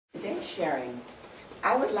today's sharing,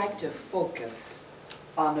 I would like to focus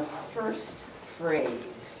on the first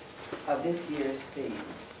phrase of this year's theme,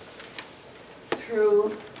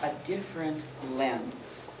 through a different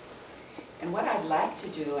lens. And what I'd like to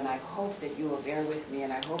do, and I hope that you will bear with me,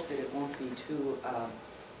 and I hope that it won't be too,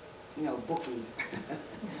 booky,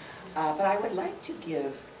 but I would like to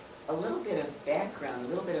give a little bit of background, a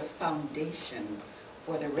little bit of foundation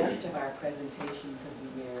for the rest of our presentations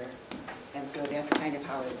of the year. And so that's kind of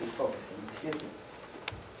how it'll be focusing. Excuse me.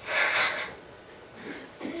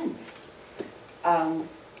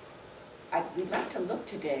 We'd like to look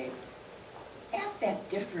today at that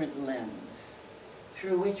different lens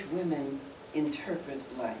through which women interpret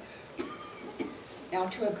life. Now,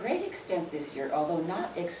 to a great extent this year, although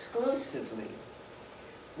not exclusively,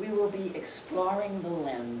 we will be exploring the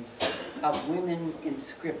lens of women in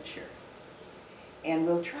Scripture. And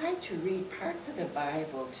we'll try to read parts of the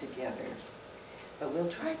Bible together, but we'll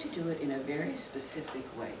try to do it in a very specific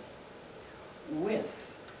way,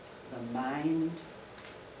 with the mind,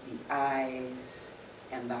 the eyes,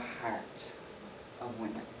 and the heart of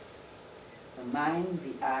women. The mind,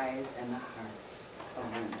 the eyes, and the hearts of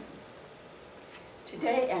women.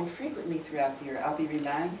 Today, and frequently throughout the year, I'll be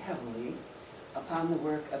relying heavily upon the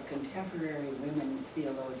work of contemporary women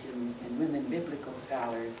theologians and women biblical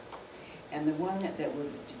scholars. And the one that we'll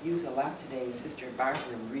use a lot today is Sister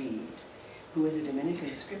Barbara Reed, who is a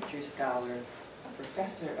Dominican scripture scholar, a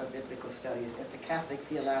professor of biblical studies at the Catholic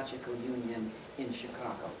Theological Union in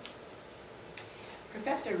Chicago.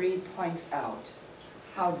 Professor Reed points out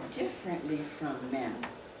how differently from men,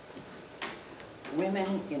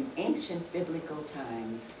 women in ancient biblical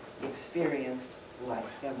times experienced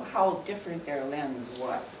life, and how different their lens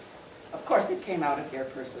was. Of course, it came out of their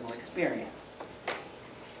personal experience.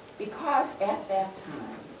 Because at that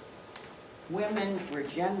time, women were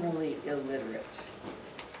generally illiterate.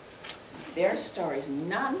 Their stories,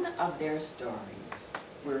 none of their stories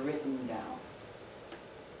were written down.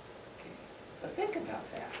 Okay. So think about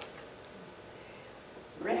that.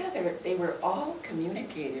 Rather, they were all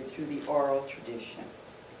communicated through the oral tradition.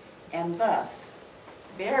 And thus,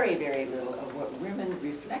 very, very little of what women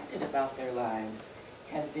reflected about their lives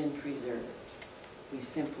has been preserved. We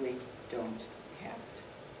simply don't have it.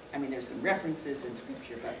 I mean, there's some references in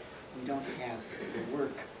Scripture, but we don't have the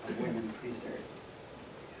work of women preserved.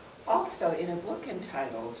 Also, in a book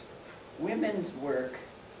entitled Women's Work,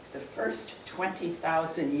 the First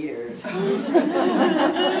 20,000 Years,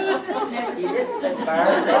 Elizabeth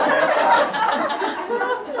Barber,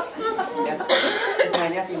 that's, as my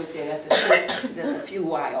nephew would say, that's a few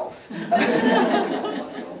whiles. In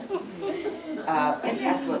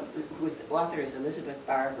that book, whose author is Elizabeth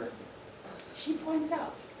Barber, she points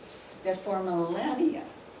out that for millennia,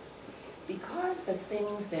 because the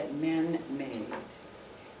things that men made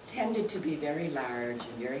tended to be very large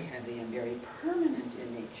and very heavy and very permanent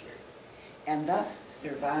in nature, and thus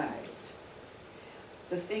survived,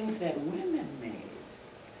 the things that women made,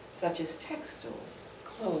 such as textiles,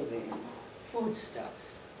 clothing,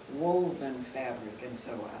 foodstuffs, woven fabric, and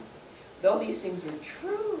so on, though these things were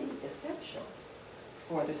truly essential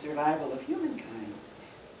for the survival of humankind,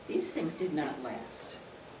 these things did not last.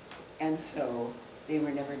 And so they were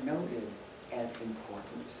never noted as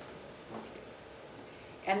important. Okay.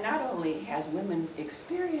 And not only has women's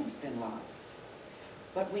experience been lost,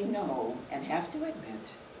 but we know and have to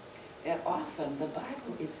admit that often the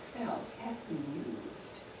Bible itself has been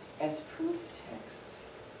used as proof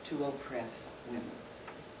texts to oppress women.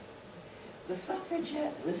 The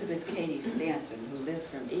suffragette Elizabeth Cady Stanton, who lived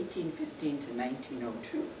from 1815 to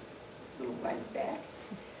 1902, a little ways back,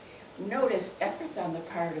 noticed efforts on the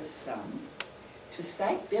part of some to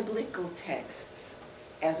cite biblical texts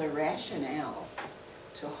as a rationale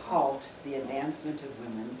to halt the advancement of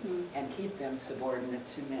women and keep them subordinate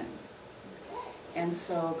to men. And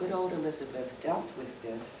so good old Elizabeth dealt with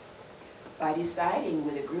this by deciding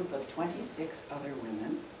with a group of 26 other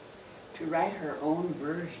women to write her own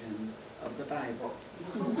version of the Bible.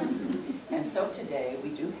 And so today we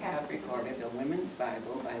do have recorded a women's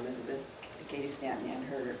Bible by Elizabeth Cady Stanton and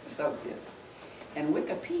her associates. And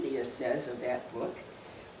Wikipedia says of that book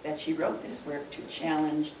that she wrote this work to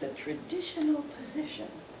challenge the traditional position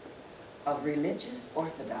of religious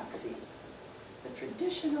orthodoxy, the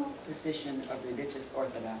traditional position of religious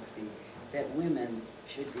orthodoxy that women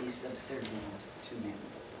should be subservient to men.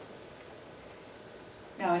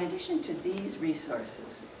 Now, in addition to these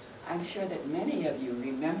resources, I'm sure that many of you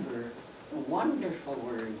remember the wonderful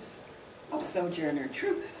words of Sojourner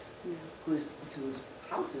Truth, whose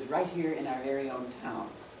house is right here in our very own town.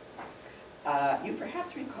 You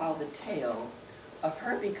perhaps recall the tale of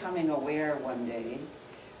her becoming aware one day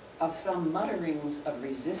of some mutterings of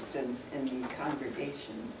resistance in the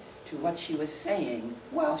congregation to what she was saying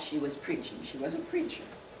while she was preaching. She was a preacher.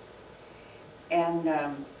 And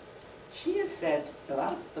she has said, a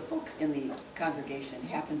lot of the folks in the congregation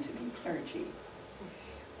happen to be clergy,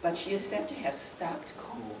 but she is said to have stopped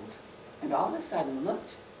cold and all of a sudden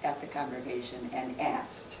looked at the congregation and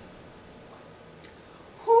asked,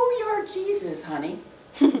 "Who your Jesus, honey?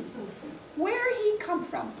 Where he come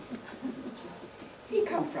from?" He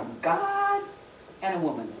come from God and a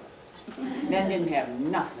woman. Men didn't have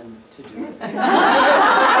nothing to do with it.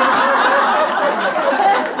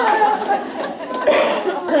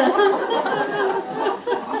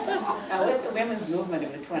 Now, with the women's movement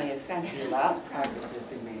of the 20th century, a lot of progress has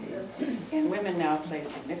been made, and women now play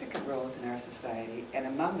significant roles in our society, and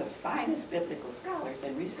among the finest biblical scholars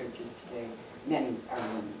and researchers today, many are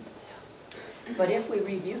women. But if we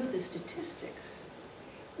review the statistics,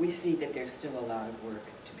 we see that there's still a lot of work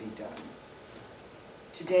to be done.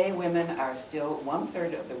 Today, women are still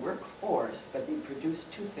 1/3 of the workforce, but they produce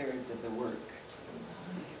 2/3 of the work.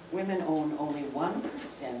 Women own only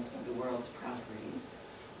 1% of the world's property.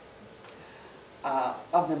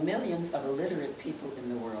 Of the millions of illiterate people in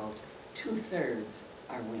the world, 2/3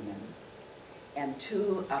 are women, and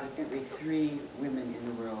 2 out of every 3 women in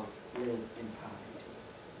the world live in poverty.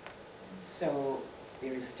 So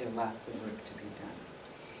there is still lots of work to be done.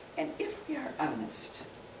 And if we are honest,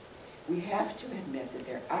 we have to admit that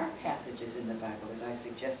there are passages in the Bible, as I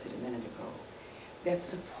suggested a minute ago, that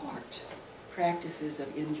support practices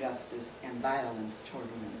of injustice and violence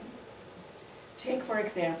toward women. Take, for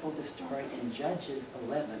example, the story in Judges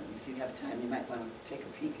 11. If you have time, you might want to take a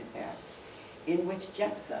peek at that, in which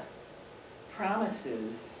Jephthah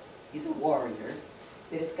promises, he's a warrior,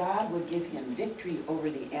 that if God would give him victory over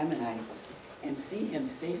the Ammonites and see him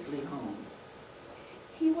safely home,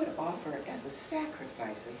 he would offer as a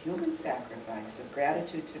sacrifice, a human sacrifice of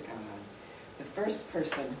gratitude to God, the first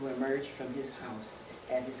person who emerged from his house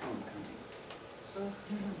at his homecoming.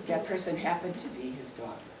 That person happened to be his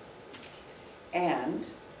daughter. And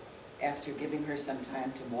after giving her some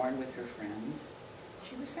time to mourn with her friends,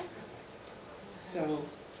 she was sacrificed. So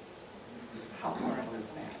how horrible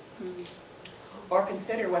is that? Or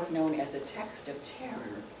consider what's known as a text of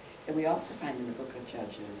terror that we also find in the book of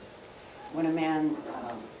Judges. When a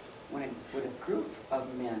group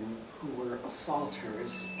of men who were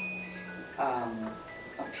assaulters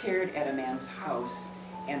appeared at a man's house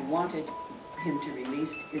and wanted him to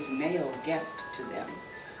release his male guest to them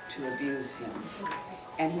to abuse him.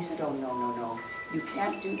 And he said, "Oh, no, no, no, you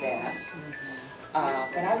can't do that,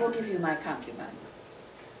 but I will give you my concubine."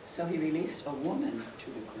 So he released a woman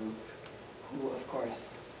to the group who, of course,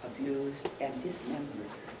 abused and dismembered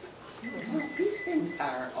her. Well, these things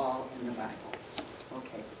are all in the Bible.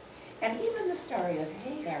 Okay. And even the story of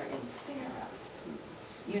Hagar and Sarah,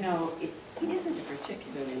 you know, it isn't a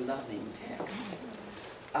particularly loving text,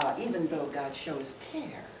 even though God shows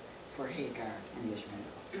care for Hagar and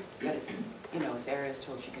Ishmael. But it's, you know, Sarah is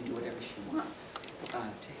told she can do whatever she wants to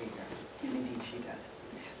Hagar, and indeed she does.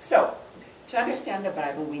 So, to understand the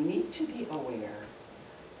Bible, we need to be aware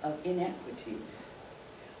of inequities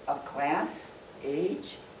of class,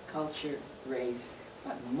 age, culture, race,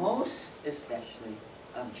 but most especially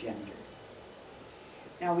of gender.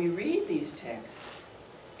 Now, we read these texts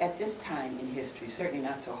at this time in history, certainly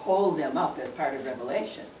not to hold them up as part of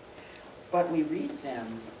Revelation, but we read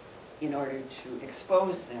them in order to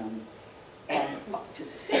expose them and to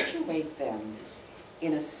situate them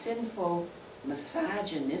in a sinful,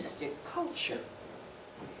 misogynistic culture,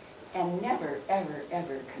 and never, ever,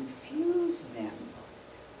 ever confuse them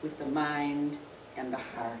with the mind and the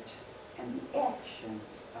heart and the action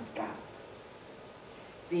of God.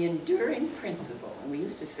 The enduring principle, and we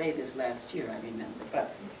used to say this last year, I remember,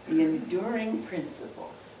 but the enduring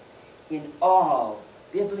principle in all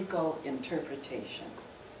biblical interpretation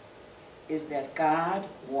is that God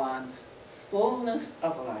wants fullness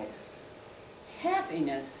of life,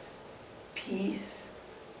 happiness, peace,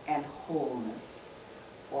 and wholeness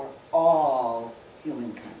for all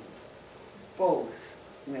humankind, both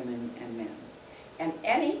women and men. And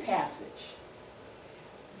any passage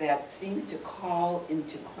that seems to call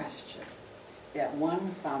into question that one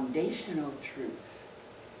foundational truth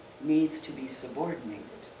needs to be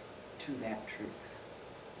subordinated to that truth.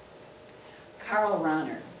 Karl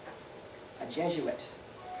Rahner, a Jesuit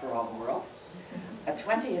for all the world, a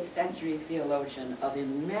 20th century theologian of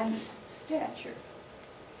immense stature,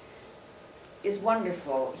 is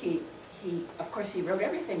wonderful. He of course, he wrote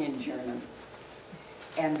everything in German,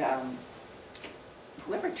 and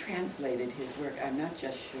whoever translated his work, I'm not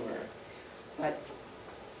just sure, but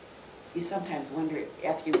you sometimes wonder,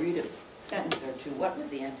 after you read a sentence or two, what was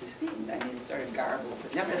the antecedent? I mean, it's sort of garbled,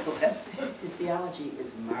 but nevertheless, his theology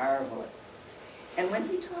is marvelous. And when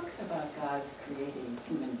he talks about God's creating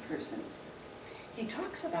human persons, he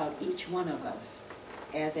talks about each one of us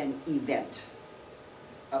as an event.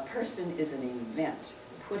 A person is an event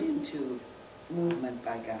put into movement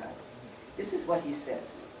by God. This is what he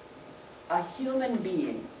says. A human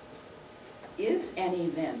being is an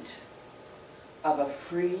event of a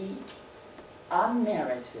free,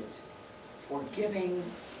 unmerited, forgiving,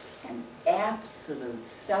 and absolute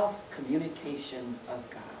self-communication of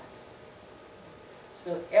God.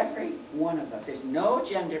 So every one of us, there's no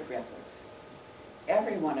gender preference.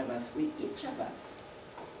 Every one of us, each of us,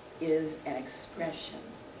 is an expression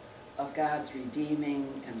of God's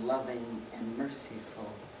redeeming and loving and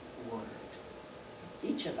merciful word. So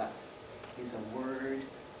each of us is a word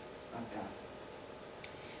of God.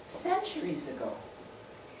 Centuries ago,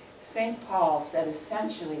 St. Paul said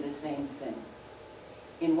essentially the same thing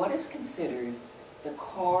in what is considered the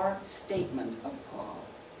core statement of Paul,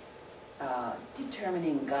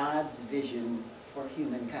 determining God's vision for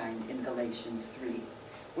humankind in Galatians 3.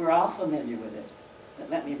 We're all familiar with it, but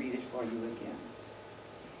let me read it for you again.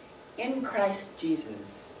 In Christ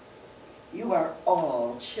Jesus, you are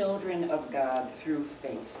all children of God through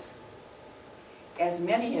faith. As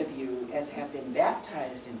many of you as have been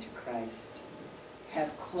baptized into Christ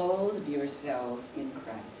have clothed yourselves in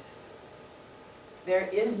Christ. There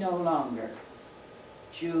is no longer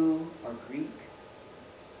Jew or Greek.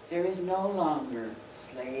 There is no longer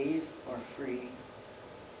slave or free.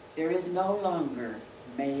 There is no longer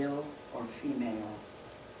male or female.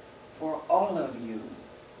 For all of you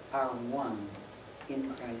are one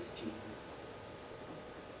in Christ Jesus.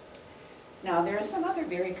 Now, there are some other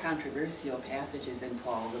very controversial passages in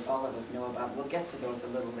Paul that all of us know about. We'll get to those a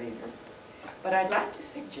little later. But I'd like to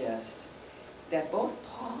suggest that both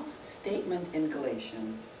Paul's statement in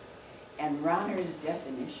Galatians and Ronner's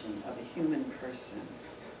definition of a human person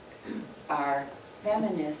are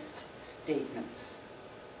feminist statements.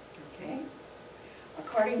 Okay?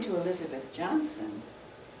 According to Elizabeth Johnson,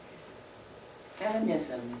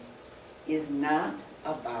 feminism is not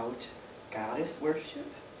about goddess worship.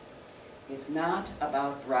 It's not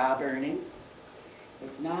about bra burning.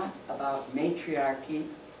 It's not about matriarchy.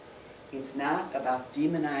 It's not about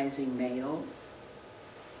demonizing males.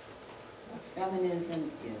 What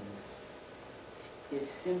feminism is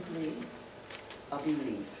simply a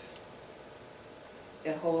belief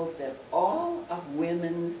that holds that all of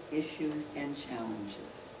women's issues and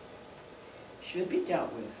challenges should be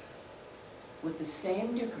dealt with the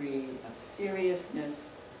same degree of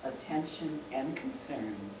seriousness, attention, and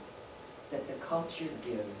concern that the culture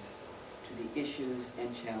gives to the issues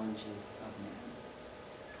and challenges of men.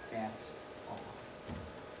 That's all.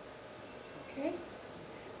 Okay?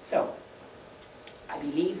 So, I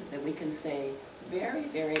believe that we can say very,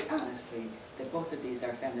 very honestly that both of these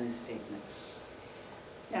are feminist statements.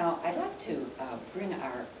 Now, I'd like to bring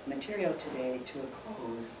our material today to a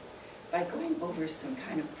close by going over some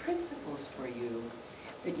kind of principles for you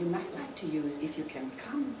that you might like to use if you can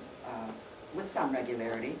come with some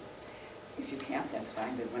regularity. If you can't, that's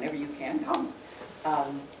fine, but whenever you can, come.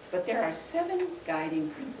 But there are 7 guiding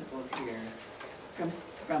principles here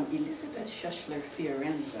from Elizabeth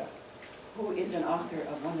Schussler-Fiorenza, who is an author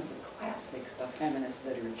of one of the classics of feminist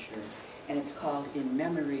literature, and it's called In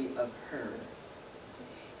Memory of Her.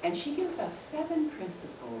 And she gives us 7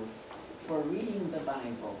 principles for reading the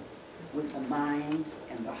Bible with the mind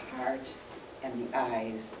and the heart and the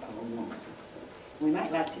eyes of a woman. We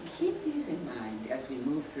might like to keep these in mind as we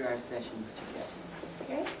move through our sessions together.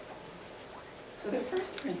 Okay? So the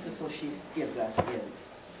first principle she gives us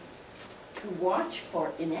is to watch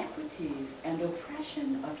for inequities and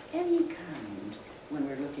oppression of any kind when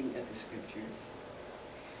we're looking at the scriptures.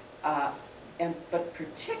 But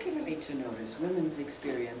particularly to notice women's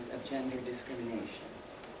experience of gender discrimination.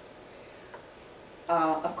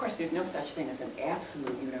 Of course, there's no such thing as an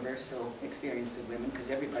absolute universal experience of women,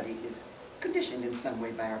 because everybody is conditioned in some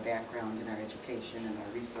way by our background and our education and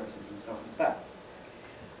our resources and so on.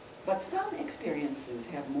 But some experiences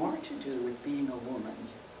have more to do with being a woman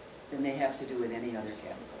than they have to do with any other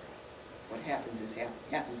category. What happens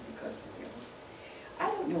happens because we're women. I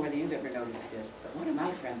don't know whether you've ever noticed it, but one of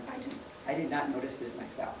my friends, I did not notice this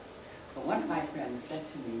myself, but one of my friends said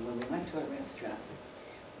to me when we went to a restaurant,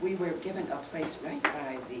 we were given a place right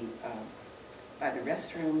by the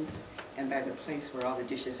restrooms and by the place where all the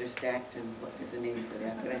dishes are stacked, and there's a name for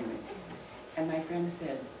that, but anyway. And my friend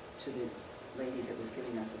said to the lady that was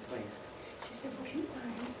giving us a place, she said, would you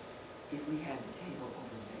mind if we had the table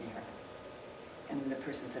over there? And the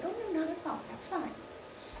person said, oh, no, not at all, that's fine.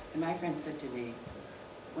 And my friend said to me,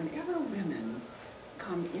 whenever women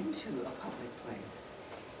come into a public place,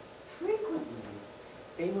 frequently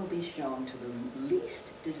they will be shown to the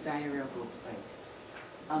least desirable place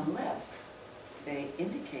unless they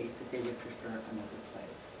indicate that they would prefer another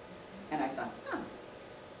place. And I thought,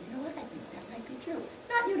 you know what, I think that might be true.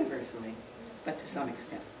 Not universally, but to some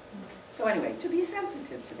extent. So anyway, to be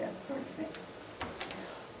sensitive to that sort of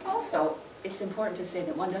thing. Also, it's important to say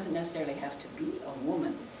that one doesn't necessarily have to be a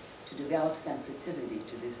woman to develop sensitivity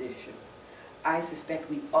to this issue. I suspect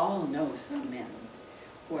we all know some men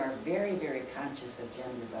who are very, very conscious of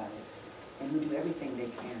gender bias and who do everything they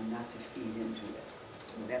can not to feed into it.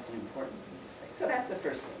 So that's an important thing to say. So that's the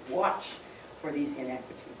first thing. Watch for these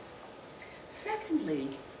inequities. Secondly,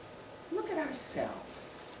 look at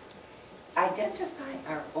ourselves. Identify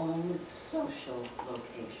our own social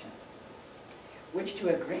location, which to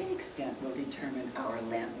a great extent will determine our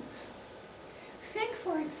lens. Think,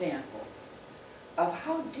 for example, of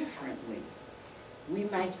how differently we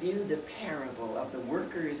might view the parable of the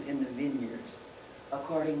workers in the vineyard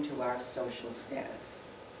according to our social status.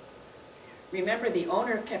 Remember, the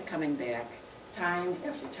owner kept coming back time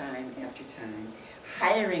after time after time,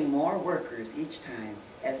 hiring more workers each time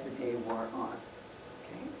as the day wore on.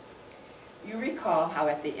 Okay? You recall how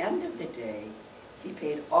at the end of the day, he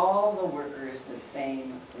paid all the workers the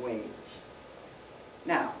same wage.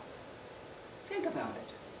 Now, think about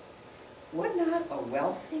it. Would not a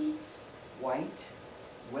wealthy, white,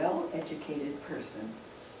 well-educated person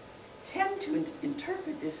tend to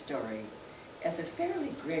interpret this story as a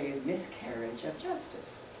fairly grave miscarriage of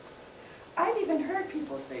justice? I've even heard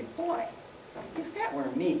people say, boy, if that were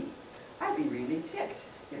me, I'd be really ticked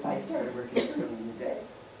if I started working early in the day.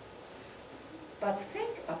 But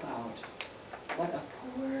think about what a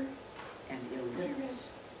poor and illiterate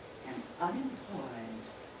and unemployed,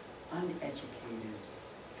 uneducated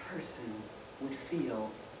person would feel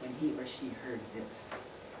when he or she heard this.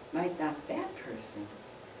 Might not that person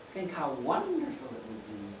think how wonderful it would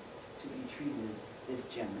be to be treated this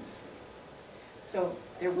generously? So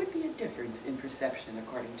there would be a difference in perception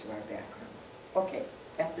according to our background. Okay,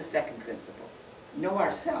 that's the second principle. Know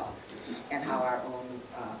ourselves and how our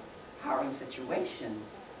own situation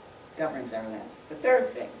governs our lens. The third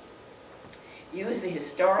thing, use the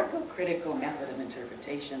historical critical method of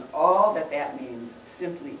interpretation. All that means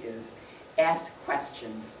simply is ask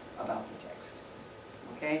questions about the text.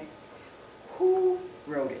 Okay? Who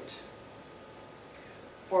wrote it?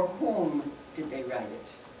 For whom did they write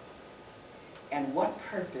it? And what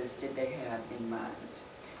purpose did they have in mind?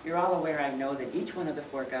 You're all aware, I know, that each one of the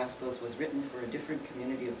four Gospels was written for a different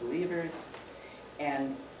community of believers,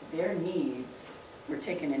 and their needs were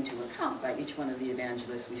taken into account by each one of the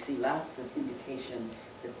evangelists. We see lots of indication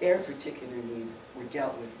that their particular needs were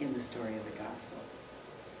dealt with in the story of the Gospel.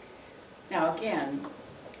 Now again,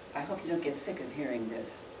 I hope you don't get sick of hearing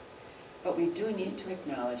this, but we do need to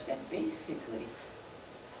acknowledge that basically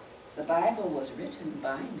the Bible was written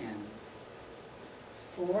by men,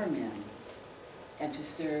 for men, and to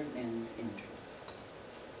serve men's interest.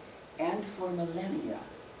 And for millennia,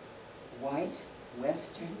 white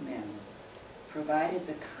Western men provided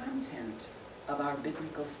the content of our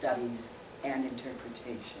biblical studies and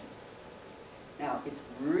interpretation. Now, it's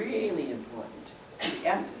really important to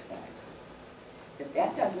emphasize that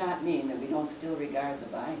that does not mean that we don't still regard the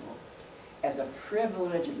Bible as a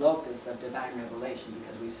privileged locus of divine revelation,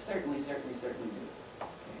 because we certainly do. Okay?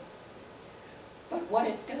 But what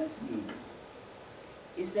it does mean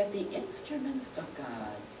is that the instruments of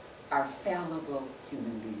God are fallible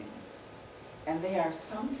human beings, and they are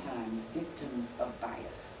sometimes victims of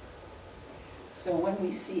bias. So when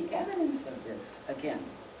we see evidence of this, again,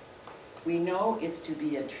 we know it's to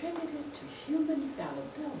be attributed to human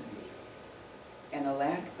fallibility and a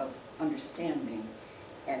lack of understanding,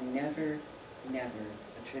 and never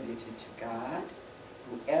attributed to God,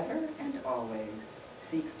 who ever and always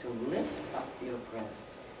seeks to lift up the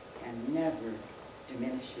oppressed and never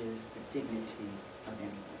diminishes the dignity of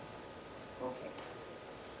anyone. Okay.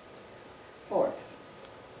 Fourth,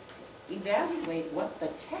 evaluate what the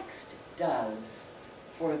text does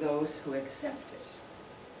for those who accept it.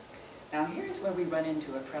 Now here's where we run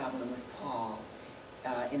into a problem with Paul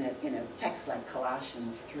in a text like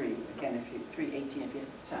Colossians 3. Again, 3:18, if you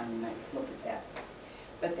have time, you might look at that.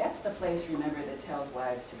 But that's the place, remember, that tells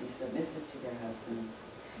wives to be submissive to their husbands.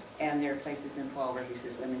 And there are places in Paul where he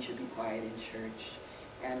says women should be quiet in church.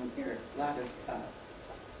 And there are a lot of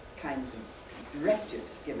kinds of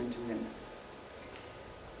directives given to women.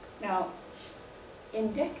 Now,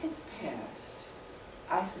 in decades past,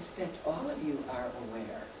 I suspect all of you are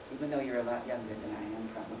aware, even though you're a lot younger than I am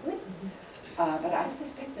probably, but I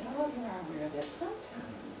suspect that all of you are aware that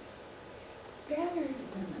sometimes battered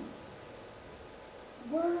women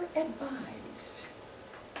were advised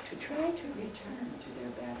to try to return to their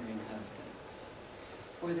battering husbands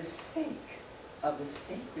for the sake of the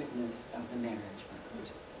sacredness of the marriage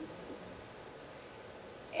bond.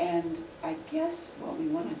 And I guess what we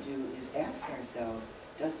want to do is ask ourselves,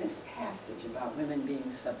 does this passage about women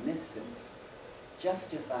being submissive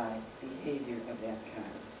justify behavior of that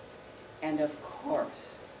kind? And of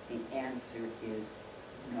course, the answer is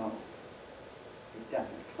no. It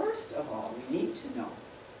doesn't. First of all, we need to know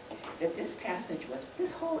that this passage was,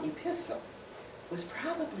 this whole epistle was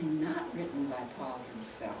probably not written by Paul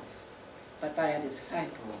himself, but by a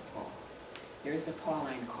disciple of Paul. There is a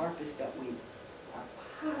Pauline corpus that we are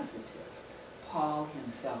positive Paul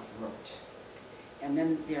himself wrote. And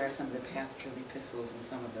then there are some of the pastoral epistles and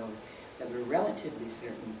some of those that we're relatively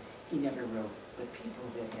certain he never wrote, but people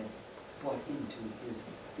that had bought into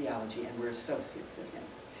his theology and were associates of him.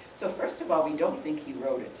 So first of all, we don't think he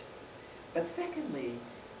wrote it. But secondly,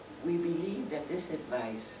 we believe that this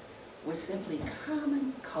advice was simply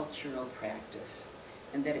common cultural practice,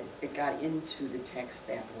 and that it got into the text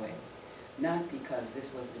that way. Not because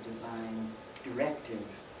this was a divine directive,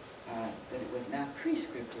 that it was not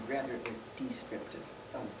prescriptive, rather it was descriptive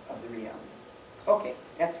of the reality. Okay,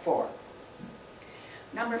 that's 4.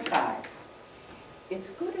 Number 5,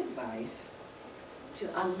 it's good advice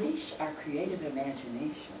to unleash our creative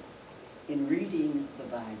imagination in reading the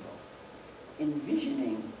Bible,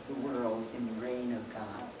 envisioning the world in the reign of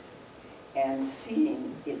God, and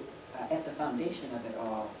seeing it at the foundation of it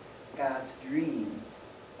all, God's dream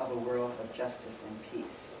of a world of justice and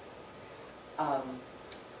peace.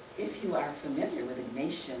 If you are familiar with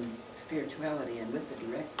Ignatian spirituality and with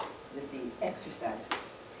the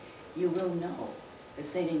exercises, you will know that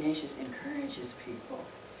St. Ignatius encourages people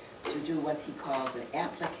to do what he calls an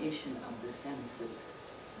application of the senses,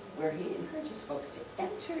 where he encourages folks to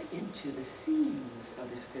enter into the scenes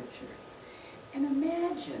of the Scripture and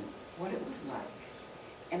imagine what it was like,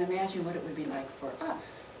 and imagine what it would be like for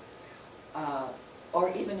us,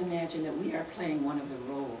 or even imagine that we are playing one of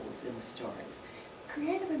the roles in the stories.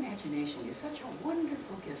 Creative imagination is such a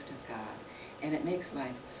wonderful gift of God, and it makes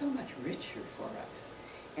life so much richer for us.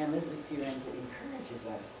 And Elizabeth Fiorenza encourages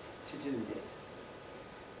us to do this.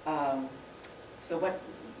 So what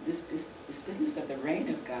this business of the reign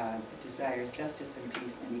of God that desires justice and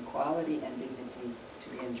peace and equality and dignity to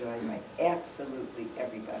be enjoyed by absolutely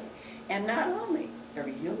everybody, and not only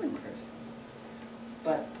every human person,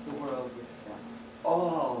 but the world itself,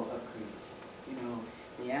 all of creation. You know,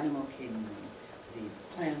 the animal kingdom,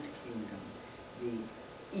 the plant kingdom,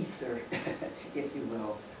 the ether, if you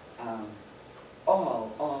will,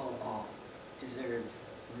 all deserves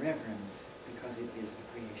reverence because it is a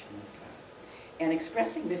creation of God. And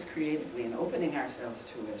expressing this creatively and opening ourselves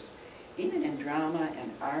to it, even in drama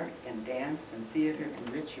and art and dance and theater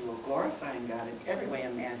and ritual, glorifying God in every way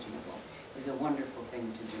imaginable is a wonderful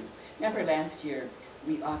thing to do. Remember last year,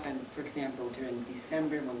 we often, for example, during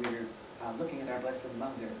December when we were looking at our Blessed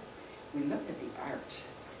Mother, we looked at the art.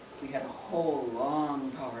 We had a whole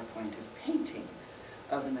long PowerPoint of paintings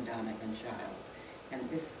of the Madonna and Child. And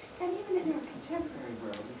even in our contemporary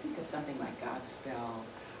world, you think of something like Godspell,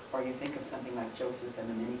 or you think of something like Joseph and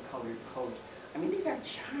the many-colored coat. I mean, these are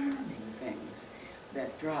charming things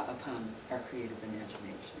that draw upon our creative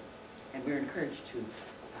imagination. And we're encouraged to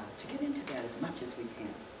get into that as much as we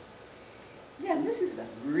can. Then, this is a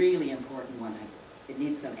really important one. It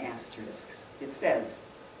needs some asterisks. It says,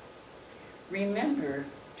 remember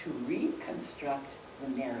to reconstruct the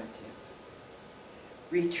narrative.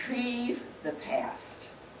 Retrieve the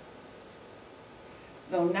past.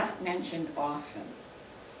 Though not mentioned often,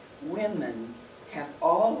 women have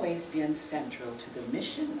always been central to the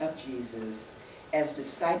mission of Jesus as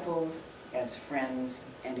disciples, as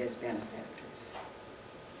friends, and as benefactors.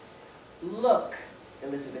 Look,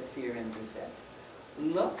 Elizabeth Fiorenza says,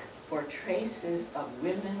 look for traces of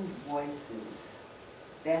women's voices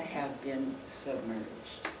that have been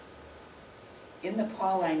submerged. In the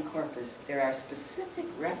Pauline corpus, there are specific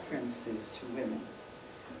references to women.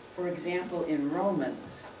 For example, in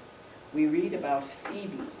Romans, we read about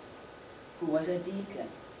Phoebe, who was a deacon.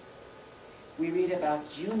 We read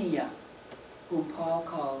about Junia, whom Paul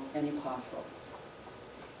calls an apostle.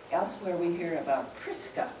 Elsewhere we hear about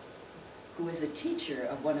Prisca, who is a teacher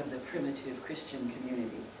of one of the primitive Christian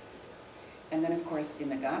communities. And then, of course, in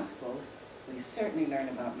the Gospels, we certainly learn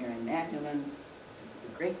about Mary Magdalene,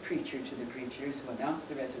 the great preacher to the preachers who announced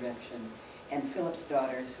the resurrection, and Philip's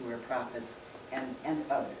daughters, who were prophets, and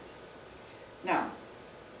others. Now,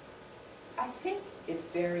 I think it's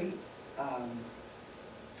very,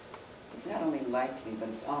 it's not only likely, but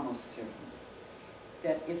it's almost certain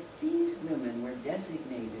that if these women were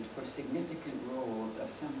designated for significant roles of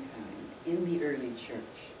some kind in the early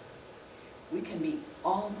church, we can be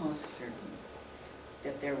almost certain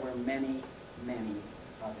that there were many, many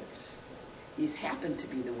others. These happen to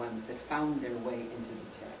be the ones that found their way into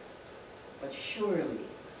the texts, but surely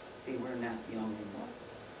they were not the only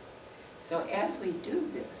ones. So as we do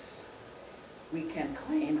this, we can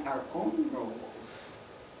claim our own roles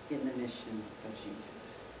in the mission of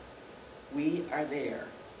Jesus. We are there.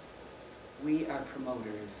 We are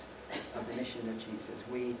promoters of the mission of Jesus.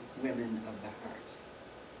 We, women of the heart.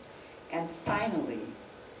 And finally,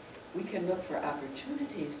 we can look for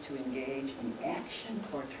opportunities to engage in action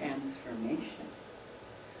for transformation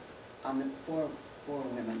for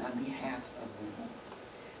women, on behalf of women,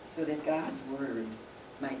 so that God's word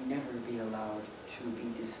might never be allowed to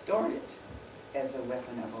be distorted as a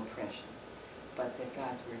weapon of oppression, but that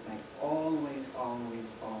God's word might always,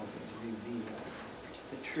 always, always reveal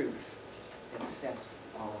the truth that sets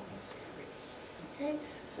all of us free. Okay?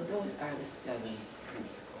 So those are the 7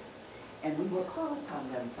 principles. And we will call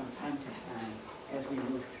upon them from time to time as we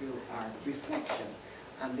move through our reflection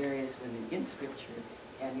on various women in Scripture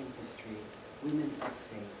and in history, women of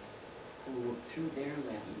faith, who, through their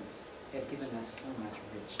lens, have given us so much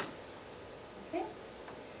richness. Okay?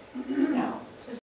 Now,